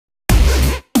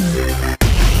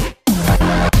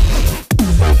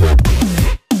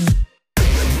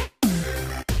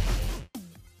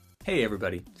Hey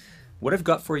everybody. What I've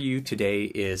got for you today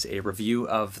is a review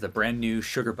of the brand new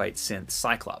Sugar-Bytes synth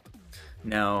Cyclop.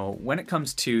 Now, when it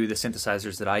comes to the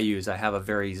synthesizers that I use, I have a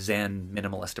very zen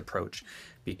minimalist approach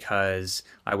because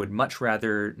I would much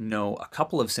rather know a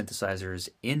couple of synthesizers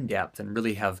in depth and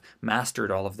really have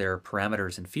mastered all of their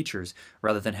parameters and features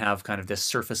rather than have kind of this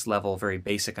surface level, very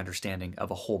basic understanding of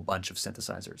a whole bunch of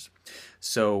synthesizers.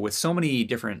 So with so many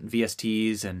different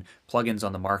VSTs and plugins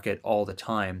on the market all the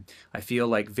time, I feel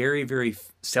like very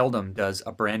seldom does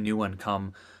a brand new one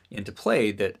come into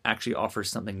play that actually offers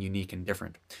something unique and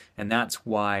different. And that's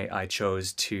why I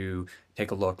chose to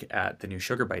take a look at the new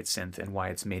Sugar-Bytes synth and why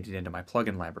it's made it into my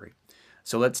plugin library.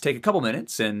 So let's take a couple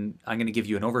minutes and I'm going to give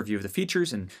you an overview of the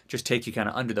features and just take you kind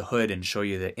of under the hood and show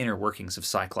you the inner workings of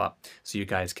Cyclop so you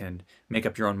guys can make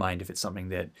up your own mind if it's something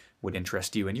that would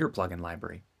interest you in your plugin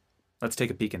library. Let's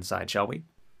take a peek inside, shall we?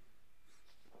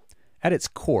 At its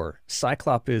core,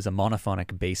 Cyclop is a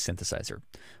monophonic bass synthesizer.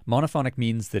 Monophonic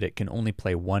means that it can only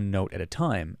play one note at a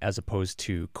time as opposed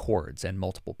to chords and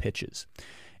multiple pitches.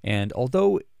 And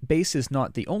although bass is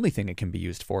not the only thing it can be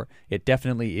used for, it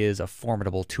definitely is a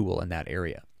formidable tool in that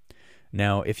area.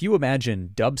 Now, if you imagine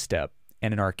dubstep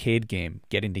and an arcade game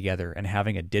getting together and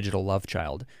having a digital love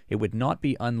child, it would not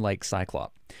be unlike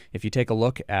Cyclop. If you take a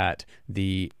look at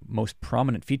the most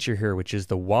prominent feature here, which is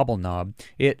the wobble knob,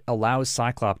 it allows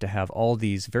Cyclop to have all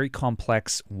these very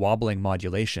complex wobbling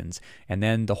modulations, and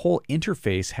then the whole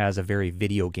interface has a very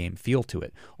video game feel to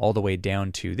it, all the way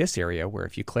down to this area where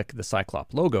if you click the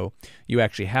Cyclop logo, you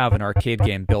actually have an arcade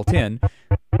game built in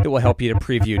that will help you to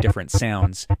preview different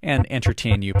sounds and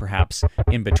entertain you perhaps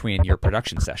in between your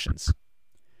production sessions.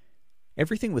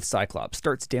 Everything with Cyclop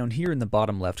starts down here in the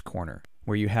bottom left corner,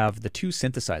 where you have the two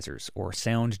synthesizers, or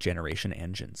sound generation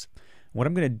engines. What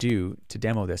I'm going to do to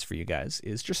demo this for you guys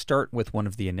is just start with one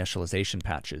of the initialization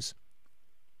patches,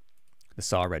 the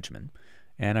saw regimen,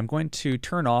 and I'm going to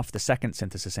turn off the second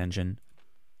synthesis engine,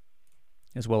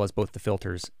 as well as both the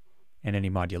filters and any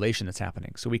modulation that's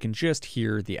happening, so we can just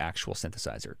hear the actual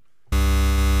synthesizer.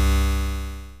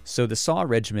 So the saw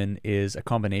regimen is a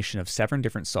combination of 7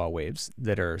 different saw waves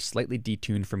that are slightly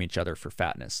detuned from each other for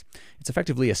fatness. It's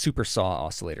effectively a super saw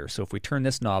oscillator, so if we turn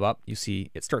this knob up, you see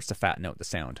it starts to fatten out the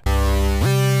sound.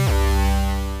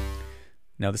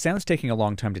 Now the sound's taking a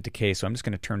long time to decay, so I'm just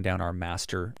going to turn down our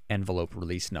master envelope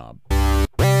release knob.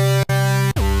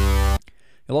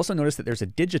 You'll also notice that there's a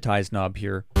digitized knob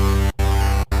here,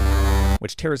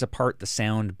 which tears apart the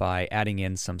sound by adding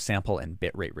in some sample and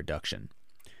bitrate reduction.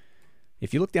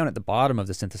 If you look down at the bottom of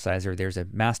the synthesizer, there's a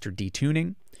master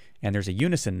detuning and there's a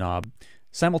unison knob.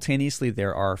 Simultaneously,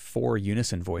 there are 4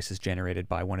 unison voices generated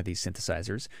by one of these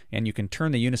synthesizers, and you can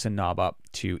turn the unison knob up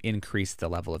to increase the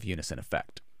level of unison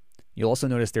effect. You'll also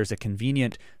notice there's a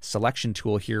convenient selection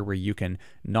tool here where you can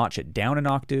notch it down an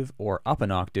octave or up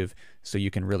an octave so you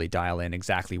can really dial in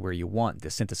exactly where you want the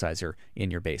synthesizer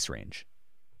in your bass range.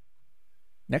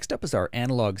 Next up is our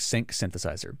analog sync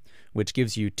synthesizer, which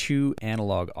gives you 2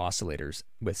 analog oscillators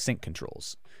with sync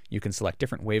controls. You can select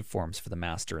different waveforms for the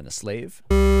master and the slave,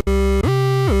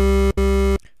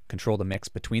 control the mix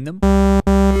between them,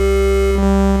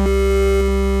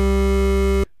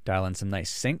 dial in some nice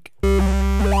sync.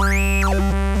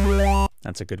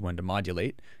 That's a good one to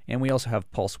modulate, and we also have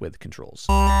pulse width controls.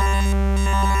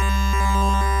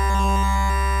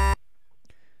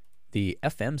 The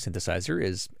FM synthesizer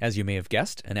is, as you may have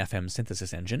guessed, an FM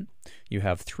synthesis engine. You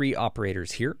have 3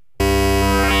 operators here.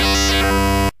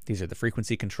 These are the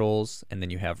frequency controls, and then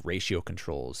you have ratio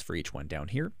controls for each one down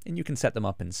here, and you can set them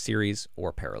up in series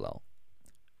or parallel.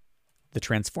 The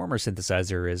transformer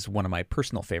synthesizer is one of my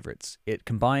personal favorites. It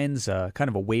combines kind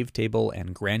of a wavetable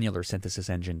and granular synthesis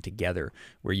engine together,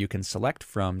 where you can select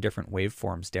from different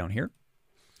waveforms down here,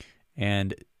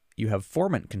 and you have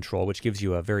formant control, which gives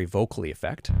you a very vocally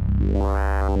effect.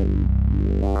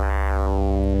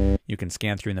 You can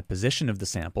scan through in the position of the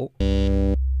sample. And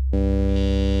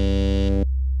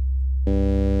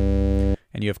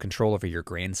you have control over your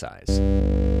grain size.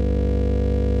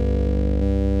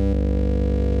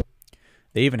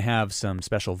 They even have some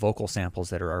special vocal samples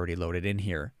that are already loaded in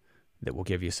here that will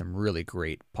give you some really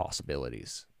great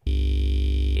possibilities.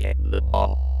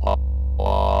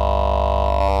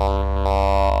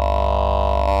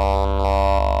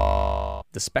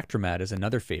 The spectromat is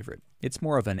another favorite. It's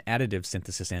more of an additive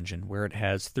synthesis engine where it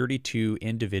has 32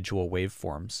 individual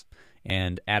waveforms,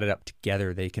 and added up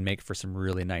together they can make for some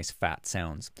really nice fat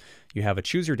sounds. You have a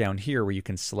chooser down here where you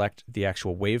can select the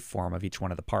actual waveform of each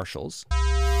one of the partials,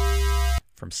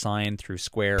 from sine through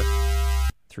square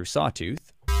through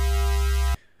sawtooth.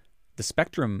 The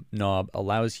spectrum knob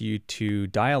allows you to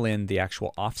dial in the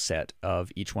actual offset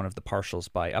of each one of the partials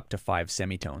by up to 5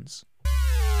 semitones.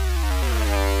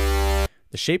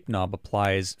 The shape knob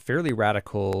applies fairly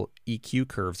radical EQ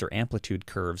curves or amplitude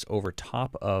curves over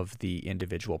top of the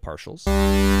individual partials.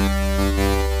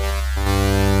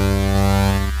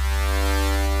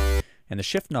 And the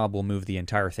shift knob will move the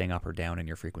entire thing up or down in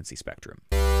your frequency spectrum.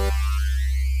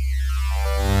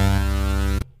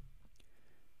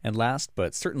 And last,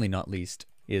 but certainly not least,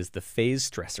 is the phase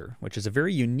stressor, which is a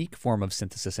very unique form of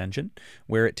synthesis engine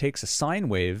where it takes a sine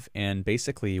wave and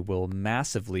basically will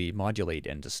massively modulate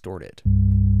and distort it.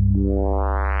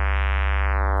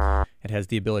 It has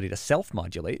the ability to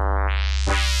self-modulate.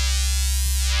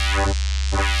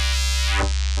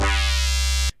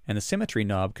 And the symmetry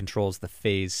knob controls the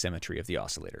phase symmetry of the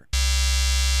oscillator.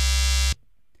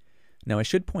 Now I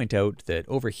should point out that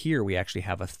over here we actually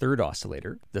have a third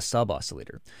oscillator, the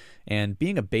sub-oscillator. And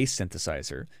being a bass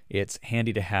synthesizer, it's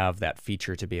handy to have that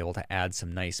feature to be able to add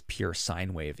some nice pure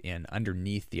sine wave in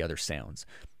underneath the other sounds.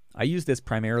 I use this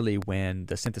primarily when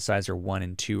the synthesizer 1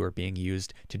 and 2 are being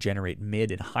used to generate mid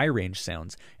and high range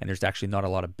sounds and there's actually not a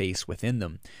lot of bass within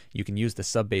them. You can use the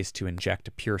sub-bass to inject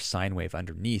a pure sine wave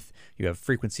underneath. You have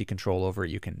frequency control over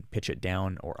it. You can pitch it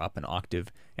down or up an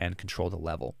octave and control the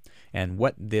level. And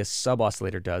what this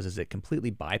sub-oscillator does is it completely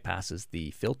bypasses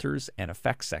the filters and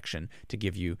effects section to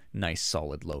give you nice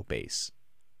solid low bass.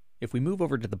 If we move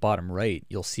over to the bottom right,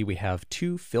 you'll see we have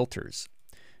 2 filters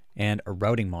and a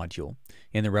routing module.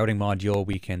 In the routing module,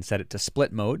 we can set it to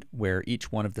split mode, where each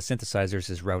one of the synthesizers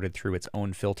is routed through its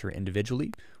own filter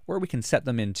individually, or we can set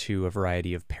them into a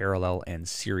variety of parallel and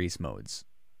series modes.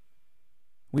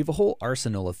 We have a whole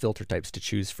arsenal of filter types to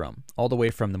choose from, all the way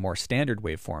from the more standard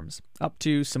waveforms, up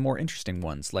to some more interesting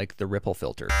ones like the ripple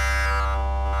filter.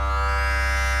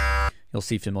 You'll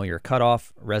see familiar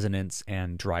cutoff, resonance,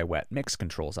 and dry-wet mix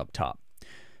controls up top.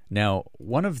 Now,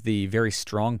 one of the very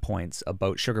strong points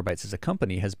about Sugar-Bytes as a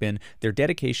company has been their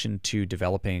dedication to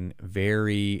developing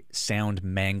very sound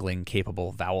mangling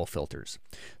capable vowel filters.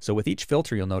 So with each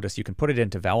filter, you'll notice you can put it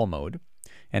into vowel mode,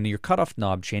 and your cutoff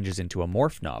knob changes into a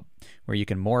morph knob, where you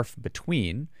can morph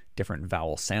between different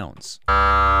vowel sounds.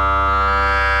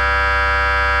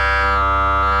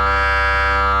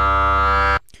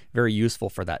 Very useful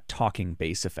for that talking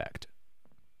bass effect.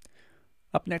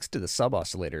 Up next to the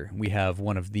sub-oscillator, we have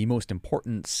one of the most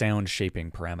important sound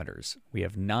shaping parameters. We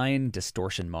have 9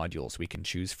 distortion modules we can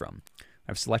choose from.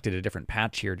 I've selected a different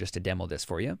patch here just to demo this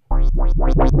for you. A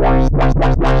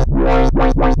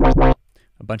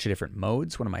bunch of different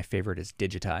modes. One of my favorite is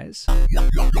digitize.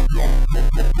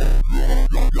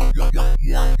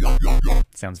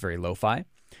 Sounds very lo-fi.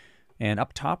 And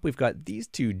up top, we've got these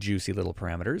 2 juicy little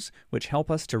parameters, which help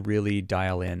us to really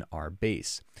dial in our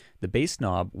bass. The bass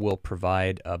knob will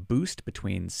provide a boost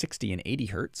between 60 and 80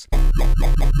 Hertz,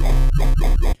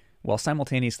 while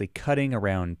simultaneously cutting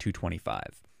around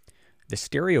 225. The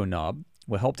stereo knob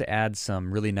will help to add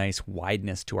some really nice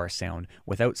wideness to our sound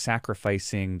without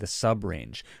sacrificing the sub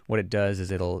range. What it does is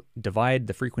it'll divide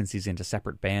the frequencies into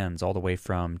separate bands all the way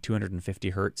from 250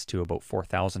 Hertz to about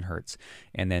 4000 Hertz,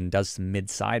 and then does some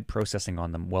mid-side processing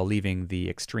on them while leaving the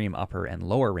extreme upper and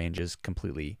lower ranges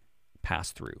completely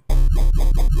pass through.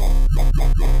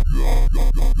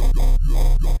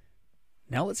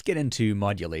 Now let's get into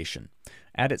modulation.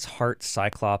 At its heart,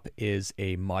 Cyclop is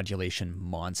a modulation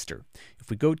monster. If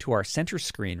we go to our center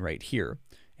screen right here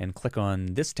and click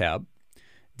on this tab,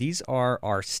 these are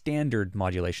our standard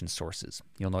modulation sources.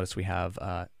 You'll notice we have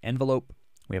an envelope,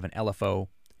 we have an LFO,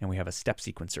 and we have a step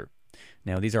sequencer.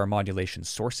 Now these are our modulation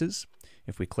sources.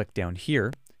 If we click down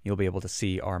here, you'll be able to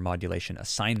see our modulation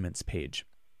assignments page.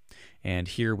 And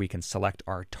here we can select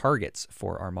our targets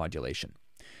for our modulation.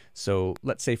 So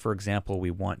let's say, for example,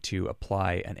 we want to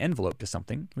apply an envelope to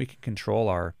something. We can control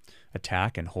our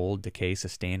attack and hold, decay,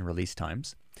 sustain, release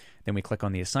times. Then we click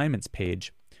on the assignments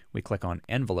page, we click on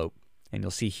envelope, and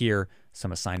you'll see here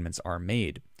some assignments are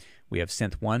made. We have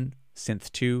synth 1,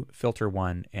 synth 2, filter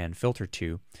 1, and filter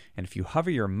 2. And if you hover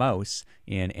your mouse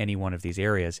in any one of these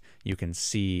areas, you can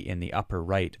see in the upper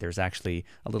right, there's actually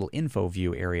a little info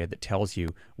view area that tells you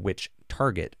which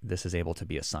target this is able to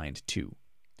be assigned to.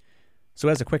 So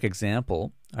as a quick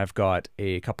example, I've got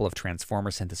a couple of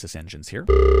transformer synthesis engines here.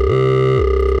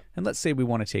 And let's say we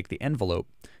want to take the envelope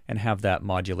and have that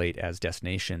modulate as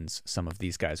destinations some of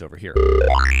these guys over here.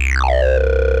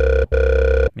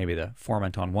 Maybe the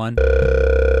formant on one.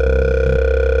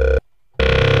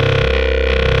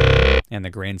 And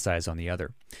the grain size on the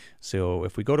other. So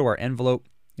if we go to our envelope,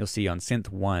 you'll see on synth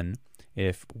 1,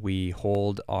 if we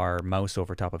hold our mouse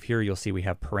over top of here, you'll see we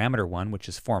have parameter 1, which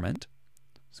is formant.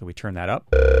 So we turn that up.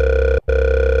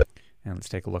 And let's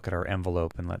take a look at our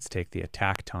envelope, and let's take the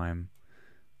attack time,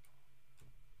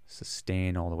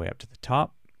 sustain all the way up to the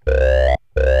top.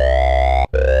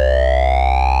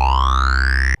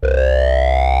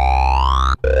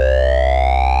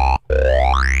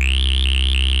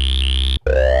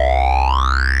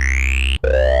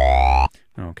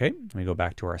 Okay, we go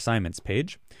back to our assignments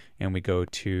page, and we go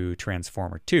to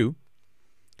Transformer 2,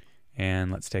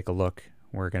 and let's take a look.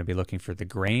 We're going to be looking for the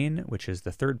grain, which is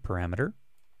the third parameter.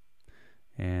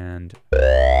 And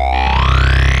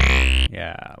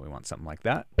yeah, we want something like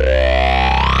that.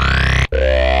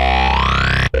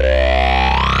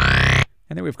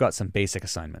 And then we've got some basic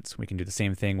assignments. We can do the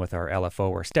same thing with our LFO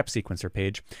or step sequencer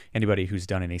page. Anybody who's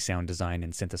done any sound design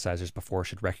in synthesizers before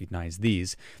should recognize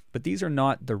these, but these are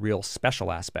not the real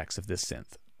special aspects of this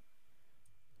synth.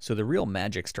 So the real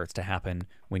magic starts to happen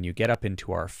when you get up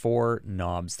into our 4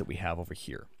 knobs that we have over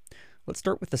here. Let's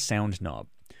start with the sound knob.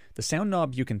 The sound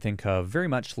knob you can think of very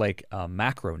much like a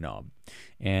macro knob,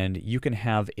 and you can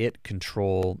have it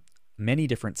control many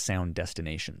different sound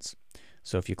destinations.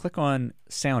 So if you click on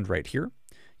sound right here,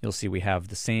 you'll see we have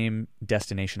the same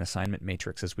destination assignment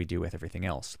matrix as we do with everything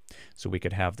else. So we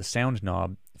could have the sound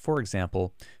knob, for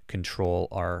example, control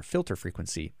our filter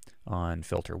frequency on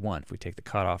filter 1. If we take the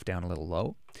cutoff down a little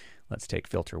low, let's take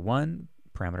filter 1,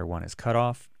 parameter 1 is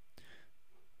cutoff.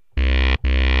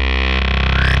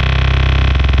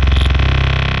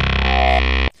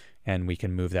 And we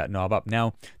can move that knob up.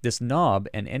 Now, this knob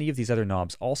and any of these other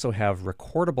knobs also have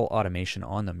recordable automation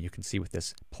on them. You can see with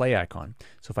this play icon.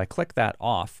 So if I click that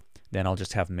off, then I'll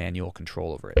just have manual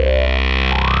control over it.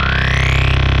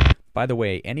 By the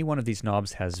way, any one of these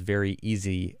knobs has very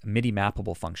easy MIDI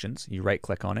mappable functions. You right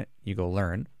click on it, you go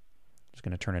learn. I'm just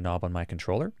going to turn a knob on my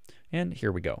controller, and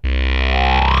here we go.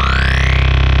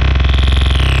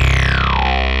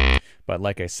 But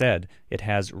like I said, it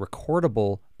has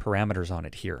recordable parameters on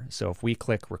it here. So if we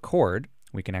click record,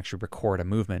 we can actually record a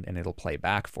movement and it'll play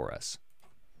back for us.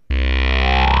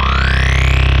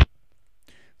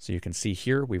 So you can see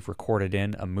here we've recorded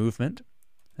in a movement,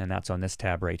 and that's on this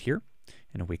tab right here.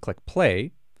 And if we click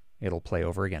play, it'll play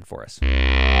over again for us.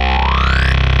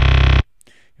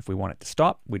 If we want it to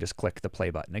stop, we just click the play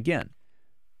button again.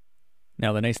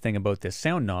 Now the nice thing about this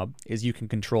sound knob is you can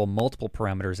control multiple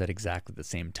parameters at exactly the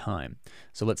same time.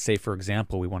 So let's say, for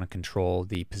example, we want to control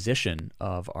the position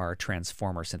of our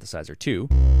transformer synthesizer 2.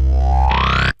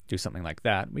 Do something like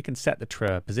that. We can set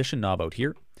the position knob out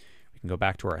here. We can go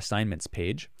back to our assignments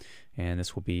page, and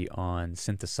this will be on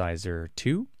synthesizer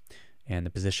 2, and the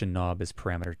position knob is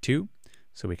parameter 2.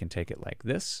 So we can take it like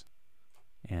this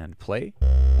and play.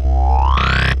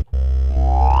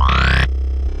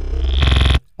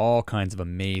 All kinds of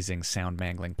amazing sound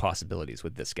mangling possibilities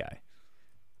with this guy.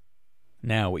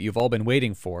 Now, what you've all been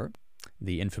waiting for,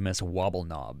 the infamous wobble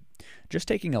knob. Just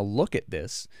taking a look at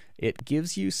this, it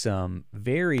gives you some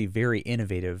very, very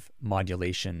innovative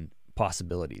modulation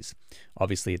possibilities.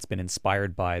 Obviously, it's been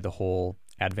inspired by the whole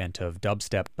advent of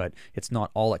dubstep, but it's not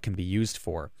all it can be used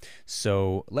for.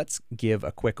 So let's give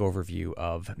a quick overview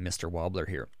of Mr. Wobbler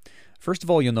here. First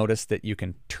of all, you'll notice that you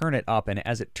can turn it up, and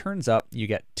as it turns up, you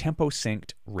get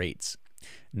tempo-synced rates.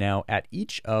 Now, at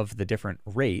each of the different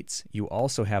rates, you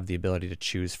also have the ability to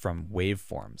choose from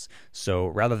waveforms. So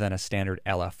rather than a standard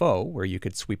LFO, where you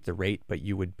could sweep the rate, but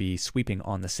you would be sweeping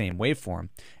on the same waveform,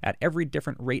 at every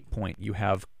different rate point, you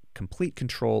have complete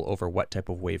control over what type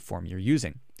of waveform you're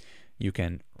using. You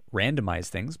can randomize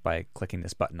things by clicking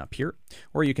this button up here,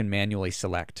 or you can manually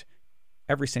select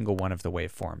every single one of the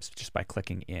waveforms just by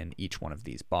clicking in each one of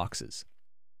these boxes.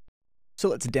 So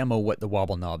let's demo what the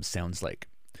wobble knob sounds like.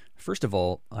 First of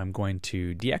all, I'm going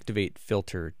to deactivate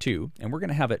filter 2, and we're going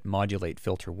to have it modulate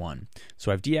filter 1.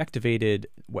 So I've deactivated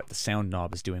what the sound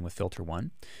knob is doing with filter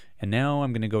 1, and now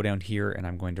I'm going to go down here and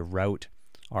I'm going to route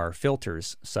our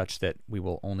filters such that we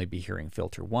will only be hearing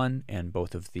filter 1 and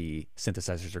both of the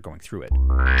synthesizers are going through it.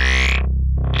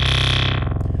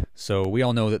 So we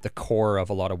all know that the core of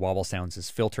a lot of wobble sounds is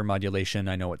filter modulation.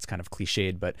 I know it's kind of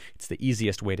cliched, but it's the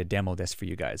easiest way to demo this for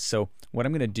you guys. So what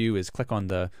I'm going to do is click on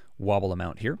the wobble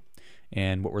amount here,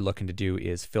 and what we're looking to do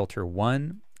is filter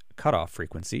 1 cutoff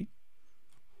frequency.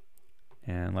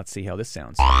 And let's see how this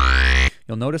sounds.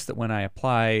 You'll notice that when I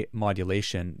apply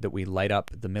modulation that we light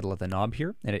up the middle of the knob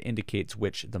here, and it indicates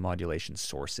which the modulation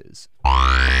source is.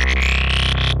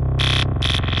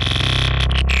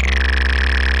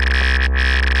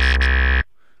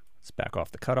 Let's back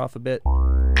off the cutoff a bit.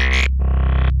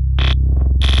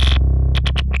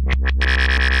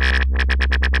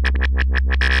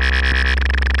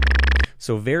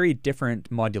 So very different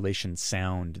modulation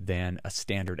sound than a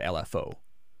standard LFO.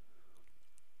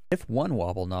 If one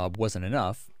wobble knob wasn't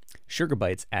enough,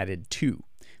 Sugar-Bytes added two.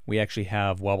 We actually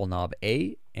have wobble knob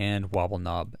A and wobble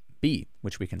knob B,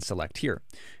 which we can select here.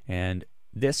 And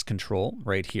this control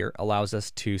right here allows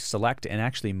us to select and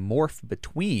actually morph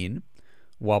between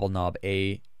wobble knob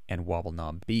A and wobble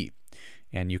knob B.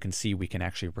 And you can see we can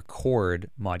actually record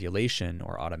modulation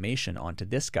or automation onto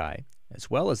this guy as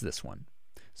well as this one.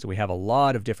 So we have a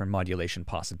lot of different modulation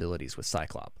possibilities with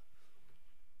Cyclop.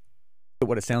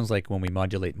 What it sounds like when we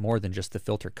modulate more than just the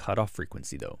filter cutoff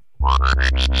frequency though.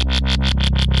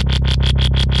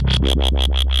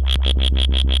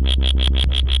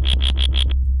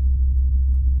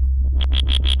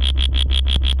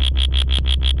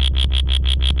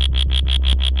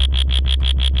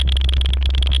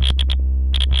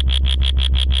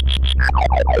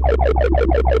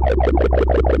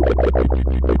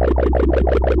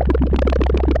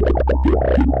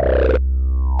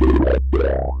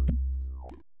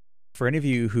 For any of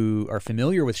you who are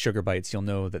familiar with Sugar-Bytes, you'll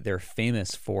know that they're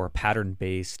famous for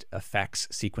pattern-based effects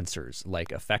sequencers like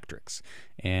Effectrix,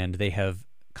 and they have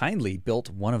kindly built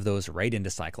one of those right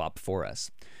into Cyclop for us.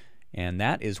 And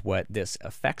that is what this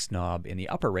effects knob in the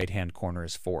upper right-hand corner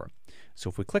is for.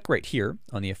 So if we click right here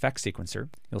on the effects sequencer,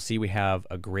 you'll see we have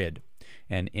a grid.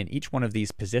 And in each one of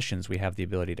these positions, we have the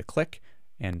ability to click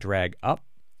and drag up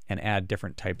and add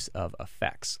different types of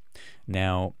effects.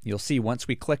 Now, you'll see once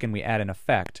we click and we add an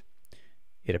effect,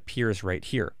 it appears right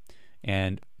here.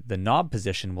 And the knob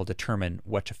position will determine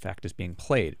which effect is being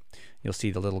played. You'll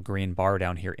see the little green bar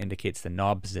down here indicates the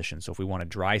knob position. So if we want a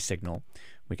dry signal,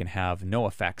 we can have no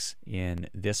effects in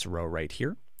this row right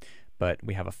here. But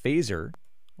we have a phaser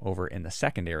over in the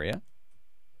second area.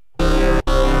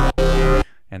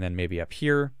 And then maybe up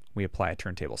here, we apply a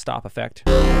turntable stop effect.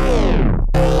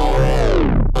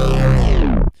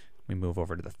 We move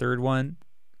over to the third one.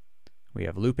 We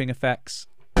have looping effects.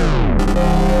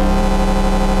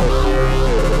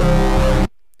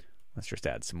 Let's just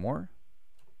add some more.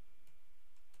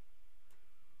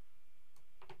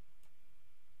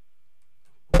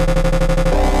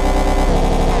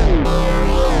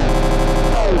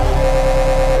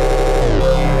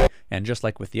 And just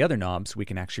like with the other knobs, we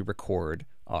can actually record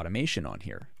automation on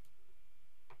here.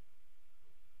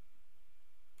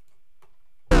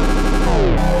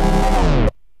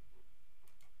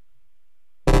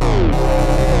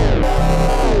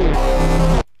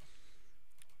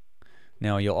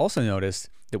 Now you'll also notice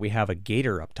that we have a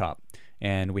gator up top,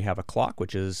 and we have a clock,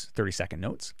 which is 30-second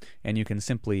notes, and you can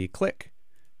simply click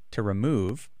to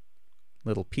remove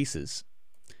little pieces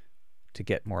to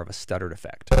get more of a stuttered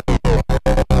effect.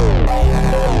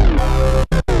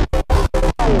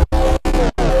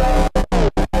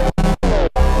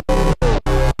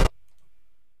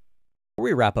 Before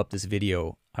we wrap up this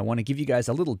video, I want to give you guys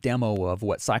a little demo of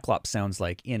what Cyclop sounds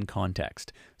like in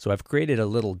context. So I've created a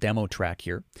little demo track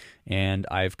here, and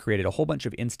I've created a whole bunch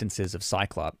of instances of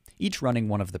Cyclop, each running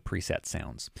one of the preset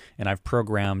sounds. And I've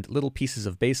programmed little pieces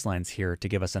of bass lines here to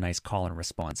give us a nice call and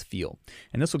response feel.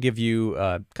 And this will give you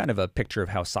kind of a picture of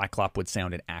how Cyclop would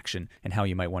sound in action and how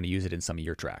you might want to use it in some of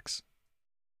your tracks.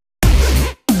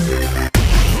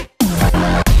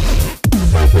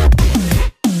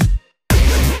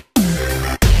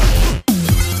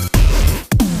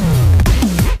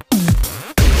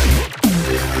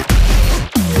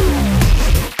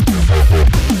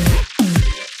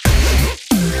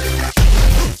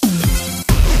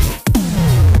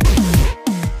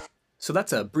 So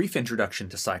that's a brief introduction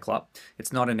to Cyclop.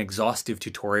 It's not an exhaustive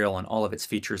tutorial on all of its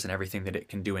features and everything that it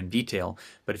can do in detail,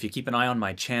 but if you keep an eye on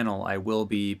my channel, I will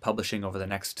be publishing over the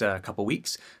next couple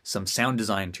weeks some sound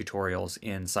design tutorials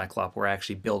in Cyclop where I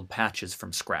actually build patches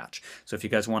from scratch. So if you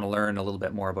guys want to learn a little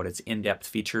bit more about its in-depth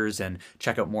features and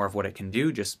check out more of what it can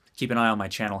do, just keep an eye on my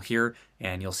channel here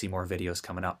and you'll see more videos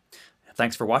coming up.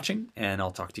 Thanks for watching, and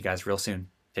I'll talk to you guys real soon.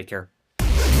 Take care.